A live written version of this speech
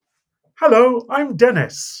Hello, I'm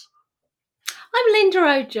Dennis, I'm Linda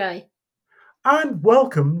OJ. and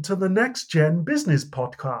welcome to the Next Gen Business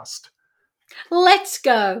Podcast. Let's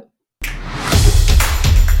go.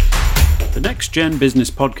 The Next Gen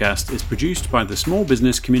Business Podcast is produced by the Small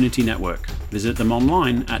Business Community Network. Visit them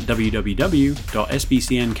online at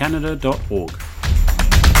www.sbcncanada.org.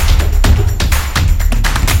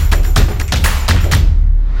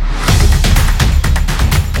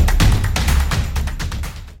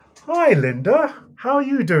 Hi, Linda. How are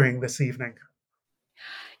you doing this evening?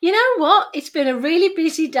 You know what? It's been a really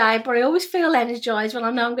busy day, but I always feel energized when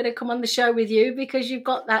I know I'm going to come on the show with you because you've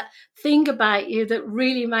got that thing about you that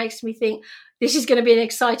really makes me think this is going to be an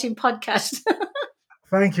exciting podcast.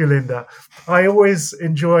 Thank you, Linda. I always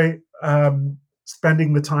enjoy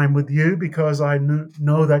spending the time with you because I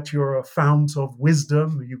know that you're a fount of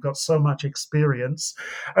wisdom. You've got so much experience.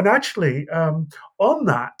 And actually, on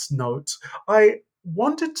that note, I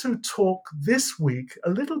wanted to talk this week a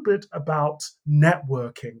little bit about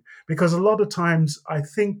networking because a lot of times I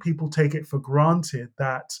think people take it for granted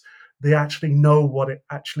that they actually know what it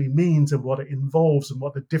actually means and what it involves and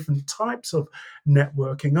what the different types of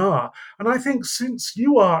networking are. And I think since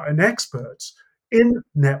you are an expert in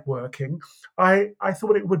networking, I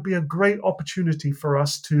thought it would be a great opportunity for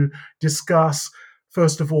us to discuss,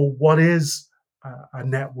 first of all, what is a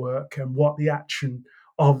network and what the action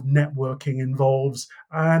of networking involves.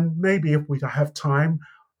 And maybe if we have time,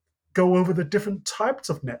 go over the different types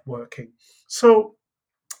of networking. So,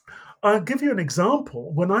 I'll give you an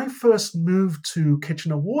example. When I first moved to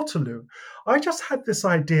Kitchener Waterloo, I just had this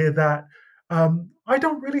idea that I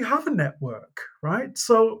don't really have a network, right?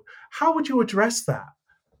 So, how would you address that?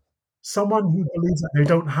 Someone who believes that they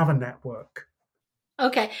don't have a network.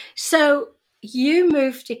 Okay, so you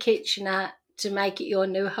moved to Kitchener to make it your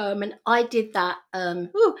new home, and I did that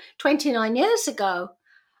 29 years ago.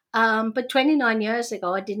 But 29 years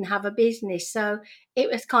ago, I didn't have a business. So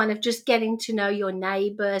it was kind of just getting to know your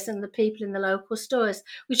neighbours and the people in the local stores,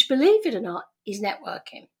 which, believe it or not, is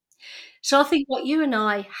networking. So I think what you and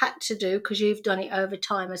I had to do, because you've done it over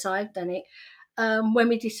time as I've done it, when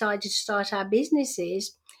we decided to start our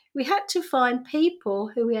businesses, we had to find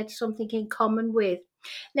people who we had something in common with.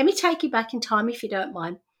 Let me take you back in time if you don't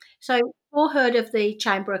mind. So, you've all heard of the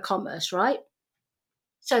Chamber of Commerce, right?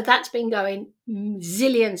 So that's been going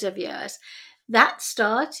zillions of years. That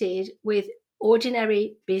started with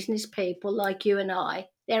ordinary business people like you and I.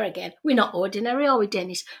 There again, we're not ordinary, are we,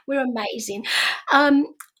 Dennis? We're amazing.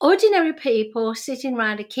 Ordinary people sitting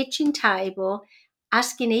around a kitchen table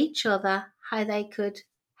asking each other how they could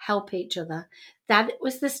help each other. That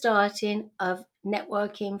was the starting of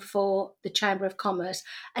networking for the Chamber of Commerce.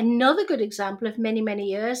 Another good example of many, many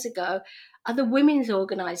years ago are the women's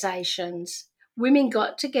organisations. Women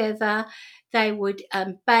got together, they would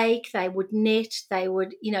bake, they would knit, they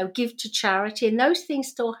would, give to charity, and those things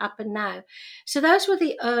still happen now. So those were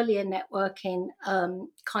the earlier networking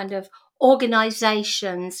kind of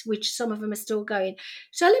organisations, which some of them are still going.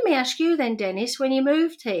 So let me ask you then, Dennis, when you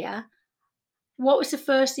moved here, what was the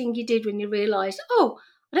first thing you did when you realised, oh,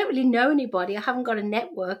 I don't really know anybody, I haven't got a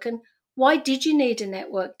network, and why did you need a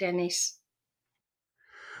network, Dennis?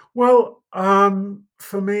 Well,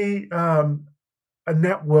 for me, a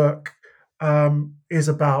network is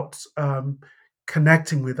about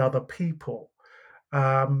connecting with other people.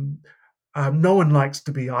 Um, no one likes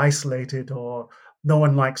to be isolated, or no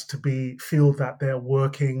one likes to be feel that they're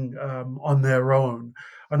working on their own.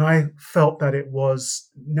 And I felt that it was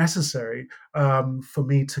necessary for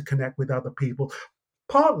me to connect with other people,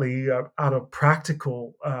 partly out of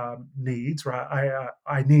practical needs. Right,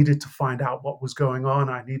 I needed to find out what was going on.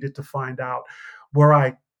 I needed to find out where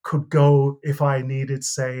I could go if I needed,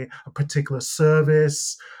 say, a particular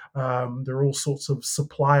service. There are all sorts of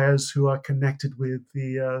suppliers who are connected with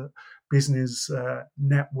the business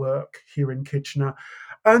network here in Kitchener.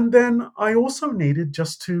 And then I also needed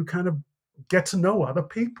just to kind of get to know other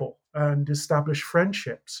people and establish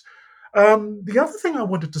friendships. The other thing I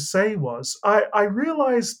wanted to say was I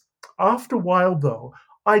realized after a while, though,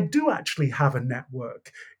 I do actually have a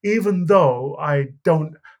network, even though I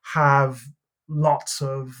don't have lots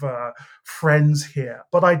of friends here,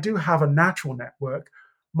 but I do have a natural network.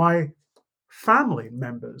 My family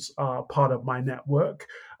members are part of my network,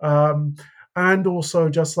 um, and also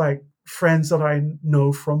just like friends that I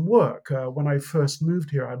know from work. When I first moved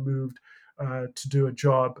here, I moved to do a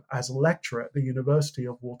job as a lecturer at the University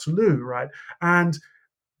of Waterloo, right? And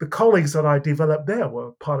the colleagues that I developed there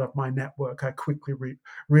were part of my network. I quickly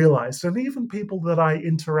realized, and even people that I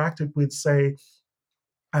interacted with, say,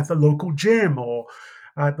 at the local gym or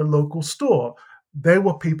at the local store, they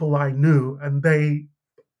were people I knew, and they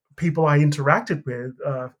people I interacted with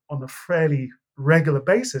on a fairly regular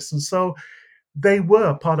basis. And so they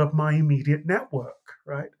were part of my immediate network,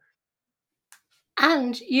 right?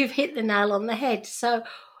 And you've hit the nail on the head. So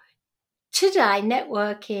today,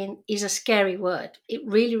 networking is a scary word. It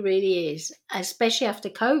really, really is. Especially after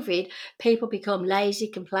COVID, people become lazy,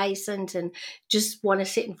 complacent, and just want to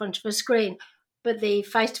sit in front of a screen. But the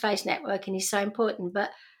face-to-face networking is so important.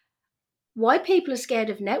 But why people are scared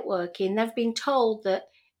of networking, they've been told that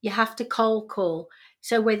you have to cold call.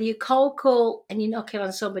 So whether you cold call and you're knocking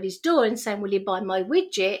on somebody's door and saying, will you buy my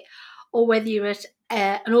widget? Or whether you're at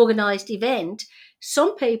an organised event,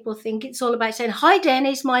 some people think it's all about saying, hi,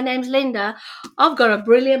 Dennis, my name's Linda. I've got a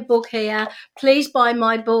brilliant book here. Please buy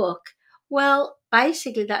my book. Well,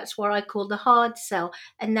 basically, that's what I call the hard sell.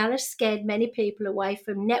 And that has scared many people away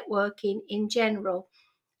from networking in general.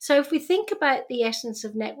 So if we think about the essence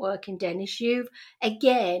of networking, Dennis, you've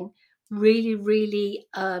again really, really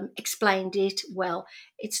explained it well.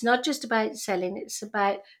 It's not just about selling, it's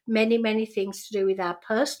about many, many things to do with our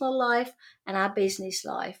personal life and our business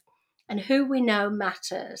life. And who we know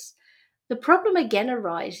matters. The problem again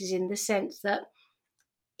arises in the sense that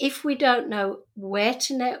if we don't know where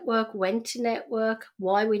to network, when to network,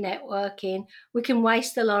 why we're networking, we can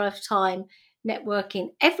waste a lot of time networking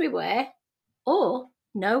everywhere or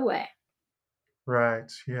nowhere.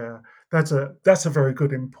 Right. Yeah. That's a very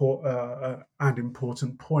good and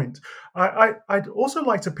important point. I'd also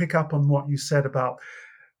like to pick up on what you said about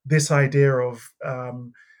this idea of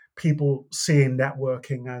people seeing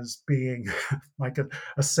networking as being like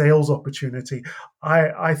a sales opportunity.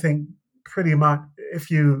 I think pretty much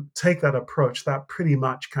if you take that approach, that pretty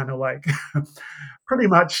much kind of like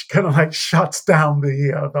shuts down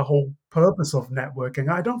the whole purpose of networking.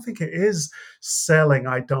 I don't think it is selling.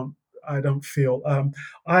 I don't feel.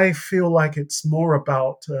 I feel like it's more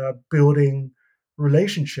about building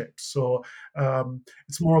relationships, or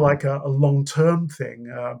it's more like a long term thing,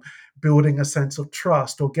 building a sense of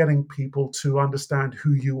trust, or getting people to understand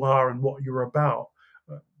who you are and what you're about.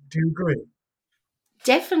 Uh, do you agree?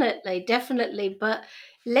 Definitely, definitely. But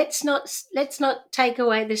let's not take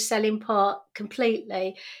away the selling part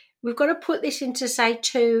completely. We've got to put this into say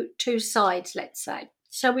two sides. Let's say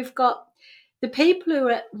so. We've got the people who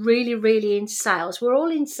are really, really in sales. We're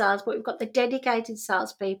all in sales, but we've got the dedicated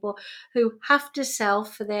salespeople who have to sell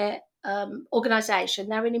for their organisation.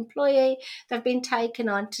 They're an employee. They've been taken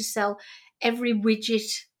on to sell every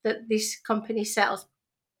widget that this company sells.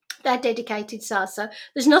 They're dedicated sales. So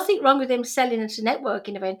there's nothing wrong with them selling at a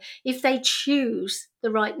networking event if they choose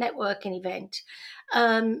the right networking event.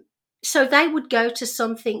 So they would go to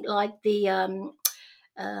something like the um,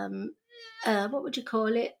 what would you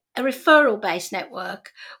call it? A referral based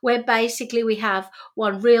network where basically we have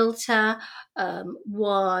one realtor,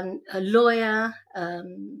 one a lawyer.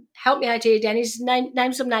 Help me out here, Dennis.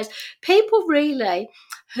 Name some names. People really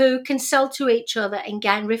who can sell to each other and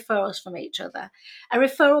gain referrals from each other. A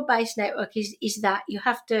referral based network is that you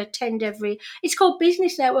have to attend it's called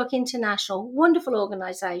Business Network International, wonderful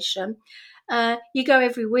organisation. You go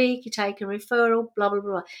every week, you take a referral, blah, blah,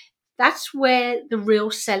 blah. That's where the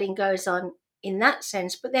real selling goes on in that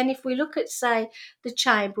sense. But then if we look at, say, the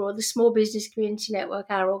Chamber or the Small Business Community Network,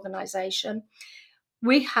 our organisation,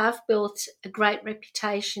 we have built a great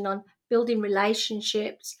reputation on building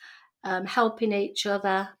relationships, helping each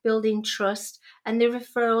other, building trust, and the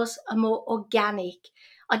referrals are more organic.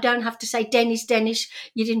 I don't have to say, Dennis,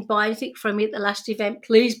 you didn't buy anything from me at the last event.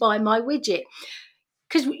 Please buy my widget.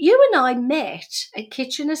 Because you and I met at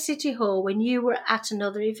Kitchener City Hall when you were at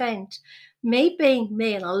another event. Me being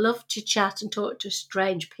me, and I love to chat and talk to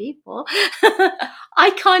strange people, I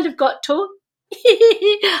kind of got talk.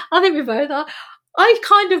 I think we both are. I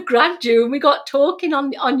kind of grabbed you and we got talking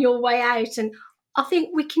on your way out, and I think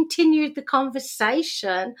we continued the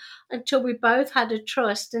conversation until we both had a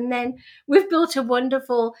trust, and then we've built a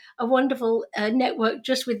wonderful network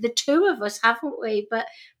just with the two of us, haven't we? But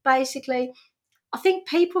basically, I think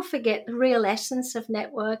people forget the real essence of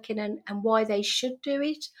networking and why they should do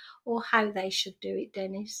it or how they should do it,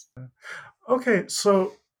 Dennis. Okay,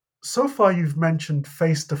 so far you've mentioned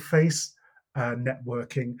face-to-face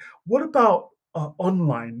networking. What about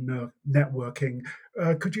online networking?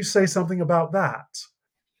 Could you say something about that?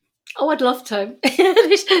 Oh, I'd love to.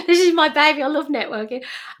 This is my baby. I love networking.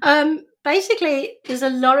 Basically, there's a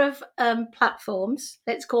lot of platforms,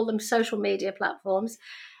 let's call them social media platforms,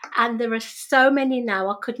 and there are so many now,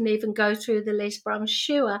 I couldn't even go through the list, but I'm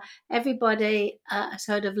sure everybody has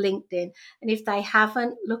heard of LinkedIn. And if they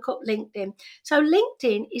haven't, look up LinkedIn. So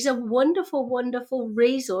LinkedIn is a wonderful, wonderful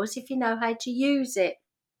resource if you know how to use it.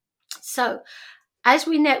 So as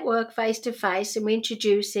we network face to face and we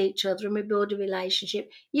introduce each other and we build a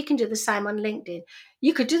relationship, you can do the same on LinkedIn.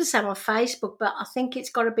 You could do the same on Facebook, but I think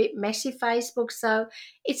it's got a bit messy, Facebook. So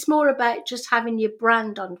it's more about just having your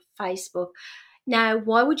brand on Facebook. Now,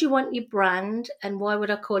 why would you want your brand, and why would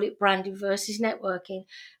I call it branding versus networking?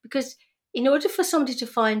 Because in order for somebody to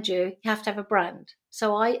find you, you have to have a brand.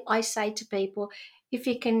 So I say to people, if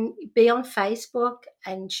you can be on Facebook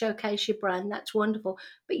and showcase your brand, that's wonderful.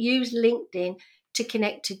 But use LinkedIn to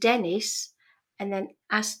connect to Dennis, and then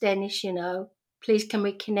ask Dennis, please can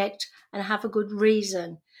we connect, and have a good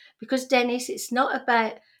reason. Because Dennis, it's not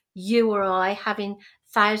about you or I having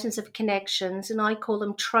thousands of connections, and I call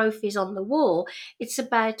them trophies on the wall. It's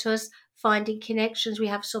about us finding connections we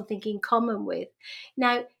have something in common with.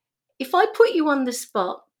 Now, if I put you on the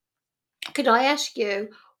spot, could I ask you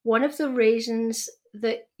one of the reasons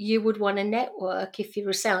that you would want to network if you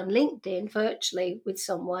were, say, on LinkedIn virtually with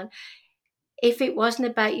someone, if it wasn't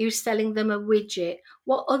about you selling them a widget?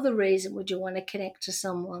 What other reason would you want to connect to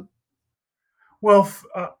someone? Well,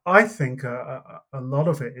 I think a lot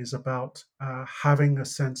of it is about having a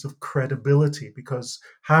sense of credibility, because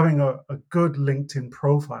having a good LinkedIn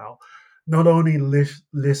profile not only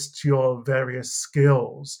lists your various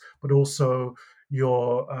skills, but also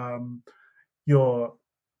your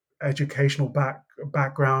educational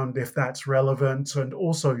background, if that's relevant, and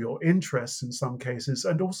also your interests in some cases,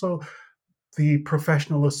 and also the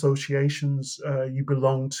professional associations you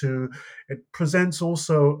belong to. It presents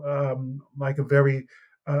also like a very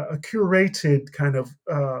a curated kind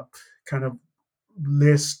of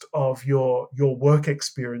list of your work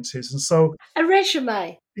experiences, and so A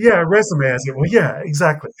resume. yeah, a resume, as it were. Yeah,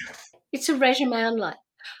 exactly. It's a resume online.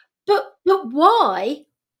 But why?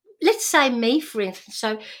 Let's say me, for instance.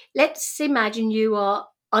 So let's imagine you are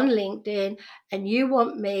on LinkedIn and you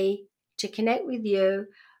want me to connect with you,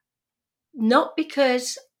 not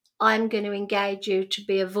because I'm going to engage you to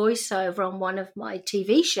be a voiceover on one of my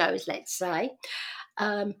TV shows, let's say.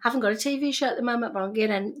 Haven't got a TV show at the moment, but I'm going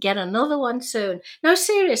to get another one soon. No,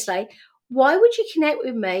 seriously, why would you connect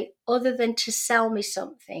with me other than to sell me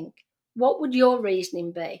something? What would your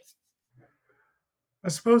reasoning be? I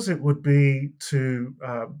suppose it would be to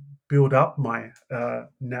build up my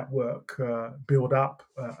network, build up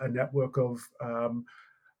a network of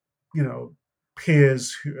you know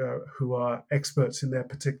peers who are experts in their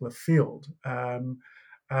particular field, and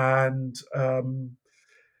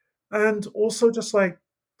and also just like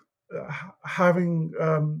having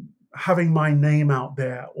my name out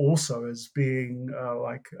there also as being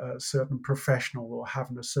like a certain professional, or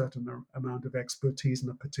having a certain amount of expertise in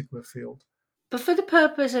a particular field. But for the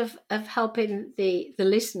purpose of helping the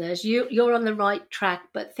listeners, you're on the right track.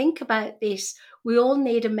 But think about this: we all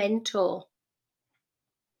need a mentor.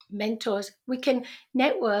 Mentors. We can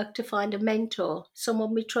network to find a mentor,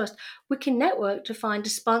 someone we trust. We can network to find a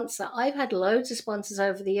sponsor. I've had loads of sponsors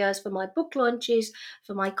over the years for my book launches,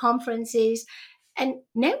 for my conferences. And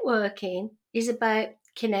networking is about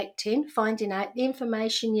connecting, finding out the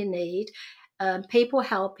information you need, people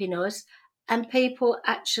helping us, and people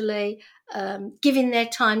actually giving their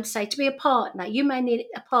time, say, to be a partner. You may need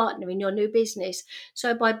a partner in your new business.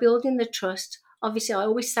 So by building the trust, obviously, I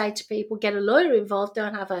always say to people, get a lawyer involved.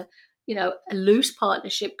 Don't have a loose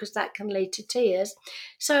partnership, because that can lead to tears.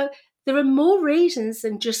 So there are more reasons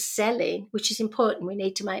than just selling, which is important. We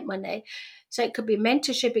need to make money. So it could be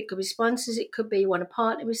mentorship, it could be sponsors, it could be you want to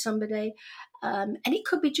partner with somebody. And it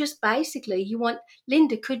could be just basically you want,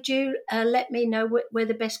 Linda, could you let me know where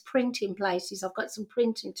the best printing place is? I've got some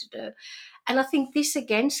printing to do. And I think this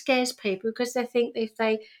again scares people, because they think if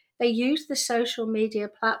they use the social media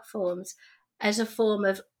platforms as a form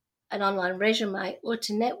of an online resume or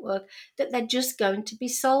to network, that they're just going to be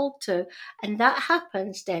sold to. And that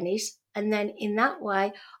happens, Dennis. And then in that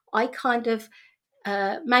way, I kind of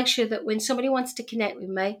make sure that when somebody wants to connect with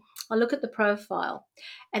me, I look at the profile.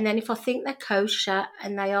 And then if I think they're kosher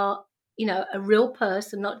and they are, a real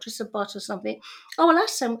person, not just a bot or something, I will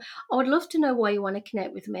ask them, I would love to know why you want to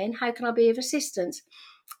connect with me and how can I be of assistance?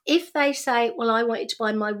 If they say, well, I wanted to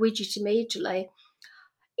buy my widget immediately,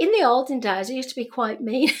 in the olden days, I used to be quite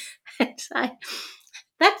mean and say,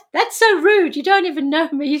 that's so rude. You don't even know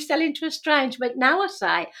me. You're selling to a stranger. But now I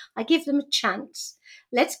say, I give them a chance.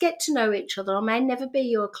 Let's get to know each other. I may never be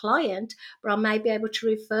your client, but I may be able to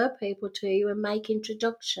refer people to you and make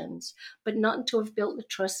introductions, but not until I've built the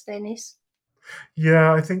trust, Dennis.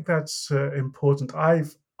 Yeah, I think that's important.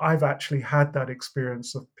 I've actually had that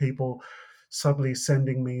experience of people suddenly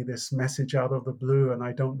sending me this message out of the blue, and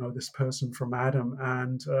I don't know this person from Adam,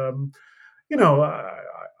 and you know,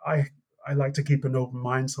 I I like to keep an open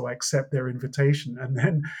mind, so I accept their invitation. And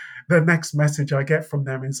then the next message I get from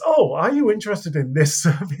them is, "Oh, are you interested in this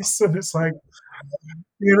service?" And it's like,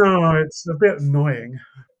 it's a bit annoying.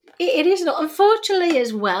 It is not, unfortunately,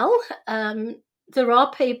 as well. There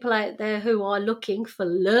are people out there who are looking for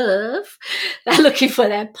love. They're looking for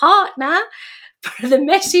their partner. For the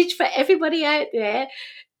message for everybody out there,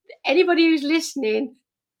 anybody who's listening,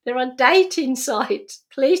 they're on dating sites.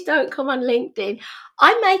 Please don't come on LinkedIn.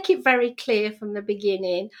 I make it very clear from the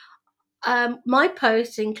beginning. My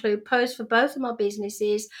posts include posts for both of my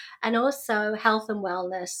businesses and also health and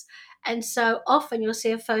wellness. And so often you'll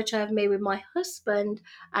see a photo of me with my husband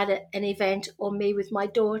at an event, or me with my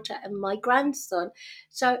daughter and my grandson.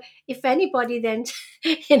 So if anybody then,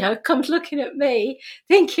 comes looking at me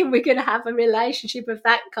thinking we're going to have a relationship of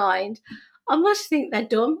that kind, I must think they're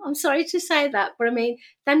dumb. I'm sorry to say that, but I mean,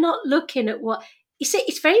 they're not looking at what you see.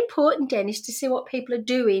 It's very important, Dennis, to see what people are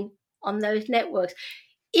doing on those networks.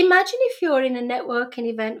 Imagine if you're in a networking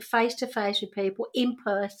event face to face with people in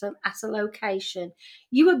person at a location.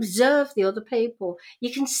 You observe the other people.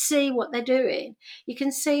 You can see what they're doing. You can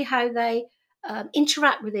see how they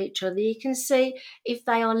interact with each other. You can see if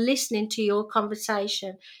they are listening to your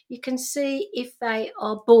conversation. You can see if they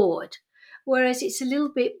are bored. Whereas it's a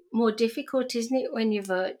little bit more difficult, isn't it, when you're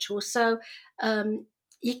virtual? So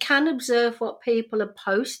you can observe what people are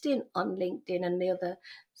posting on LinkedIn and the other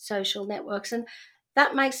social networks. And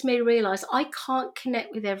that makes me realise I can't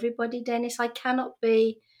connect with everybody, Dennis. I cannot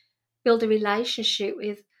build a relationship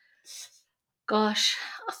with, gosh,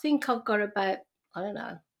 I think I've got about, I don't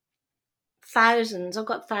know, thousands. I've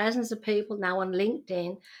got thousands of people now on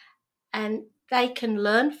LinkedIn, and they can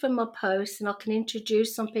learn from my posts, and I can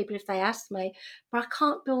introduce some people if they ask me, but I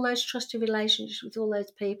can't build those trusted relationships with all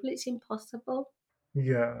those people. It's impossible.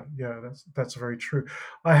 Yeah, that's very true.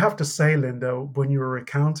 I have to say, Linda, when you were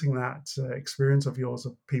recounting that experience of yours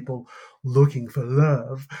of people looking for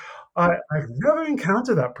love, I've never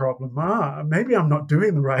encountered that problem. Maybe I'm not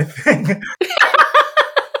doing the right thing.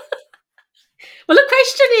 Well, the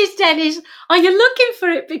question is, Dennis, are you looking for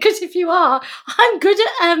it? Because if you are, I'm good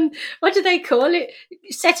at what do they call it?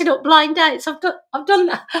 Setting up blind dates. I've done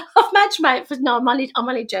that. I've matchmade for no. I'm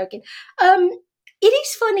only joking. It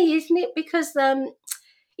is funny, isn't it? Because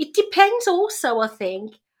it depends also, I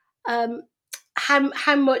think, um,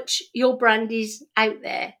 how much your brand is out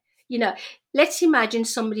there. You know, let's imagine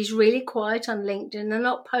somebody's really quiet on LinkedIn. They're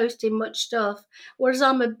not posting much stuff, whereas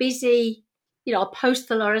I'm a busy, I post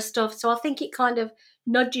a lot of stuff. So I think it kind of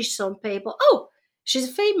nudges some people. Oh, she's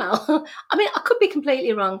a female. I mean, I could be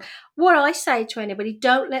completely wrong. What I say to anybody,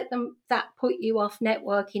 don't let that put you off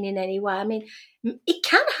networking in any way. I mean, it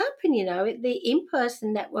can happen, the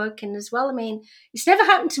in-person networking as well. I mean, it's never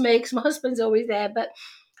happened to me because my husband's always there, but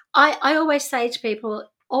I always say to people,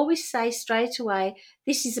 always say straight away,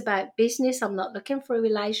 this is about business. I'm not looking for a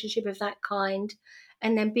relationship of that kind.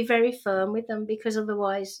 And then be very firm with them, because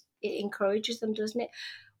otherwise it encourages them, doesn't it?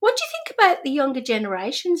 What do you think about the younger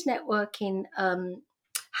generation's networking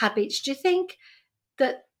habits? Do you think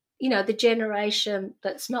that, the generation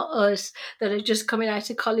that's not us, that are just coming out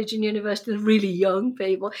of college and university, the really young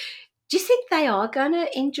people, do you think they are going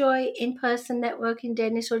to enjoy in-person networking,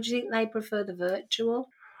 Dennis, or do you think they prefer the virtual?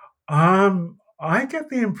 I get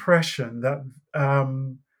the impression that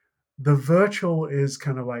the virtual is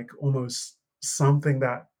kind of like almost something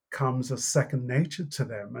that comes as second nature to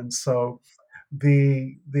them, and so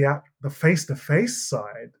the face to face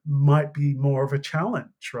side might be more of a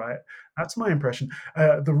challenge, right? That's my impression.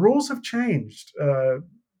 The rules have changed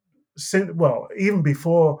since, well, even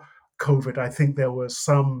before COVID. I think there were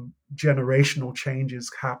some generational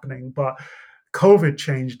changes happening, but COVID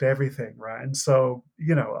changed everything, right? And so,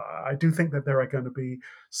 I do think that there are going to be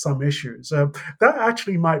some issues. That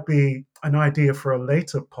actually might be an idea for a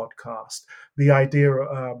later podcast. The idea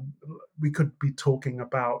we could be talking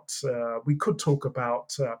about, we could talk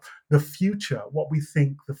about the future, what we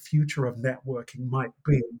think the future of networking might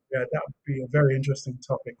be. Yeah, that would be a very interesting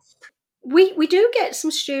topic. We do get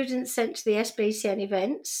some students sent to the SBCN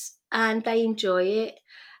events, and they enjoy it.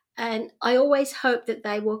 And I always hope that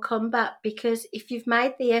they will come back, because if you've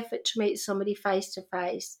made the effort to meet somebody face to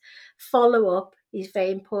face, follow up is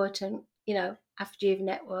very important, after you've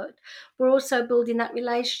networked. We're also building that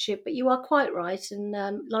relationship. But you are quite right. And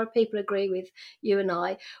a lot of people agree with you and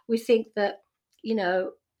I. We think that,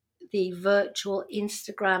 the virtual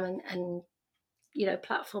Instagram and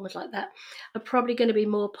platforms like that are probably going to be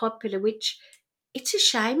more popular, which it's a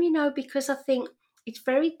shame, because I think it's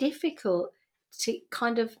very difficult to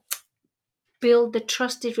kind of build the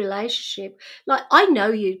trusted relationship. Like, I know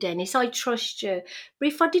you, Dennis, I trust you. But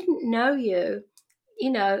if I didn't know you,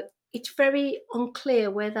 you know, it's very unclear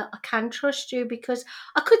whether I can trust you, because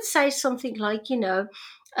I could say something like, well,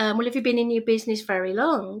 have you been in your business very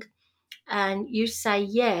long? And you say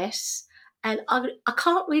yes, and I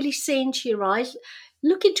can't really see into your eyes.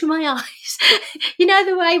 Look into my eyes.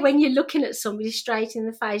 The way when you're looking at somebody straight in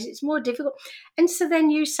the face, it's more difficult. And so then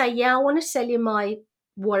you say, yeah, I want to sell you my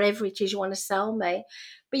whatever it is you want to sell me,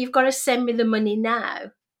 but you've got to send me the money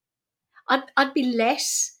now. I'd be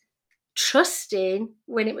less trusting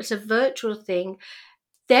when it was a virtual thing.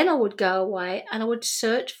 Then I would go away and I would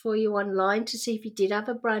search for you online to see if you did have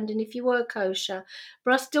a brand and if you were kosher.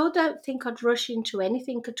 But I still don't think I'd rush into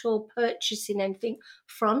anything at all, purchasing anything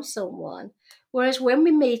from someone. Whereas when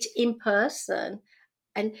we meet in person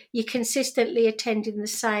and you're consistently attending the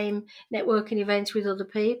same networking events with other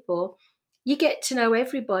people, you get to know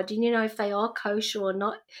everybody and you know if they are kosher or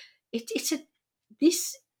not.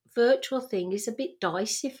 This virtual thing is a bit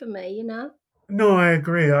dicey for me. No, I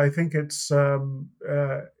agree. I think it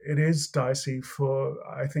is dicey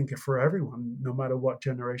for everyone, no matter what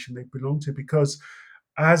generation they belong to, because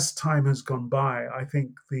as time has gone by, I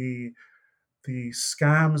think the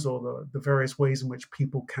scams or the various ways in which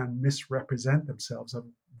people can misrepresent themselves have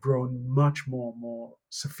grown much more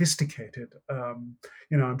sophisticated.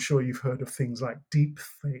 I'm sure you've heard of things like deep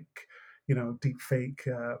fake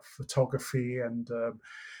photography and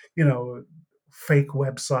you know, fake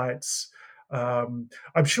websites.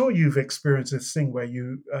 I'm sure you've experienced this thing where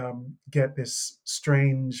you get this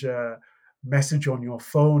strange message on your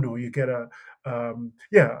phone, or you get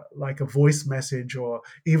like a voice message or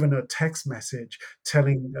even a text message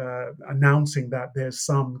announcing that there's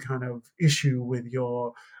some kind of issue with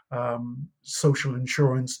your social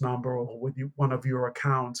insurance number or with one of your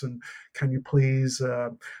accounts, and can you please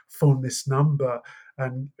phone this number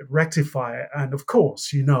and rectify it. And of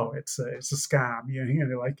course, it's a scam.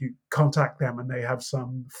 Like you contact them and they have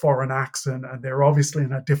some foreign accent and they're obviously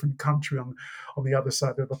in a different country on the other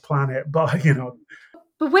side of the planet. But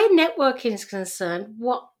But where networking is concerned,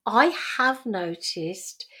 what I have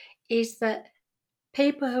noticed is that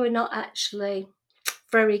people who are not actually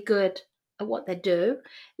very good at what they do,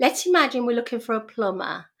 let's imagine we're looking for a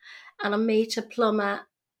plumber and I meet a plumber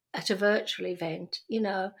at a virtual event,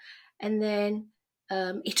 and then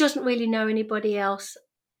he doesn't really know anybody else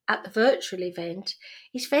at the virtual event.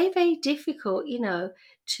 It's very, very difficult,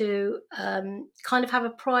 to kind of have a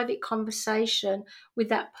private conversation with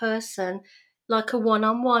that person, like a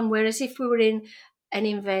one-on-one. Whereas if we were in an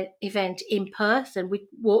event in person, we'd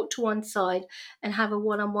walk to one side and have a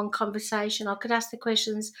one-on-one conversation. I could ask the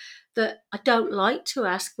questions that I don't like to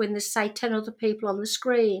ask when there's, say, 10 other people on the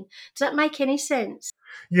screen. Does that make any sense?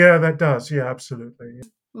 yeah, that does. Yeah, absolutely.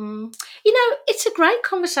 Mm. It's a great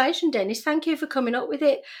conversation, Dennis. Thank you for coming up with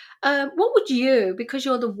it. What would you, because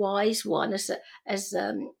you're the wise one, I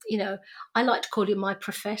like to call you my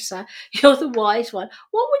professor. You're the wise one.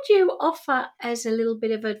 What would you offer as a little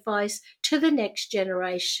bit of advice to the next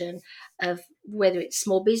generation of whether it's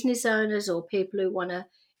small business owners or people who want to,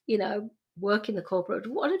 work in the corporate?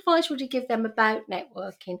 What advice would you give them about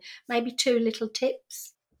networking? Maybe 2 little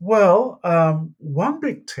tips. Well, one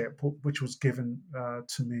big tip, which was given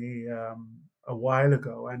to me a while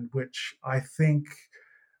ago, and which I think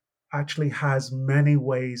actually has many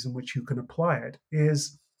ways in which you can apply it,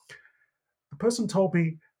 is the person told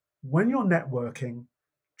me, when you're networking,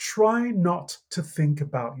 try not to think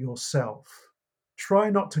about yourself. Try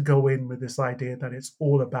not to go in with this idea that it's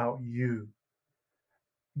all about you.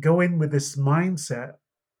 Go in with this mindset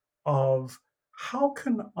of, how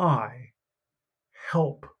can I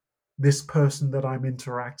help this person that I'm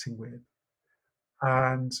interacting with?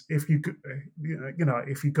 And if you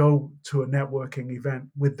go to a networking event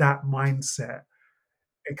with that mindset,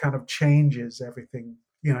 it kind of changes everything.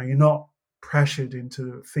 You're not pressured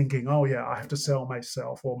into thinking, oh yeah, I have to sell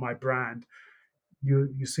myself or my brand.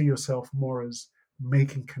 You see yourself more as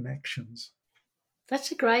making connections.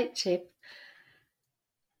 That's a great tip.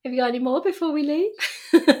 Have you got any more before we leave?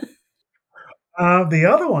 The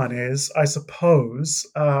other one is, I suppose,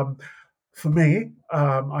 for me,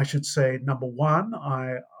 I should say, number one,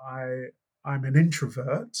 I'm an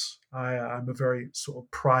introvert. I'm a very sort of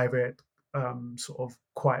private, sort of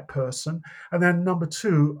quiet person. And then number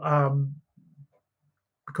two,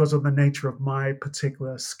 because of the nature of my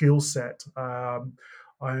particular skill set,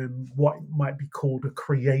 I'm what might be called a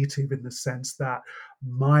creative, in the sense that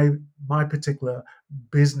my particular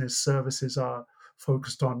business services are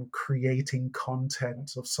focused on creating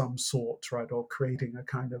content of some sort, right, or creating a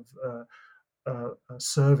kind of a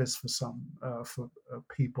service for some for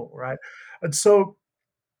people, right? And so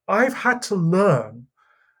I've had to learn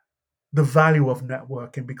the value of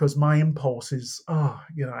networking, because my impulse is,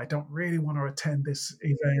 I don't really want to attend this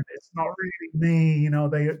event. It's not really me.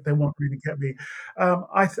 They won't really get me.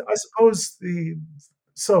 I suppose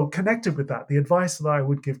connected with that, the advice that I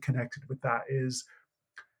would give connected with that is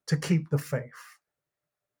to keep the faith.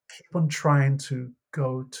 Keep on trying to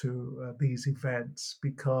go to these events,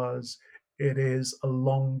 because it is a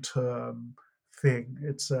long-term thing.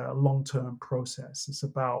 It's a long-term process. It's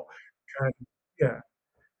about, kind of- yeah,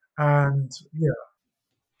 and yeah.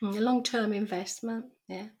 A long-term investment.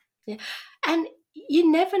 Yeah. Yeah. And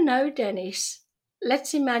you never know, Dennis.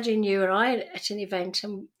 Let's imagine you or I at an event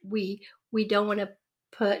and we don't want to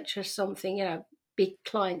purchase something, big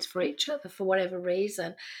clients for each other for whatever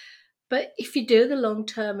reason. But if you do the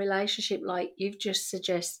long-term relationship like you've just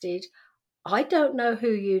suggested, I don't know who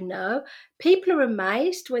you know. People are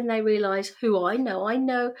amazed when they realize who I know. I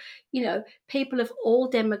know, people of all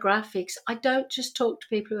demographics. I don't just talk to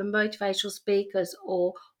people who are motivational speakers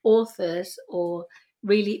or authors or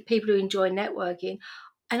really people who enjoy networking.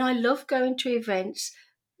 And I love going to events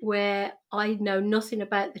where I know nothing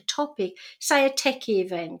about the topic, say a techie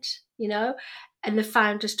event, and the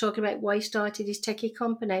founder's talking about why he started his techie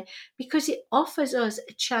company, because it offers us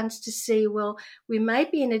a chance to see, well, we may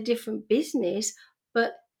be in a different business,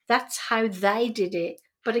 but that's how they did it.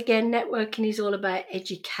 But again, networking is all about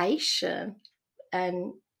education.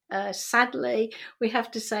 And sadly, we have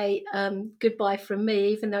to say goodbye from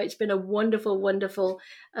me, even though it's been a wonderful, wonderful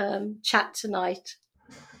chat tonight.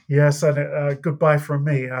 Yes, and goodbye from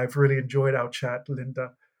me. I've really enjoyed our chat,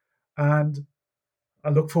 Linda, and I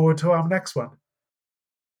look forward to our next one.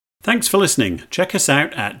 Thanks for listening. Check us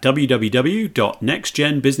out at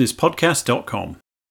www.nextgenbusinesspodcast.com.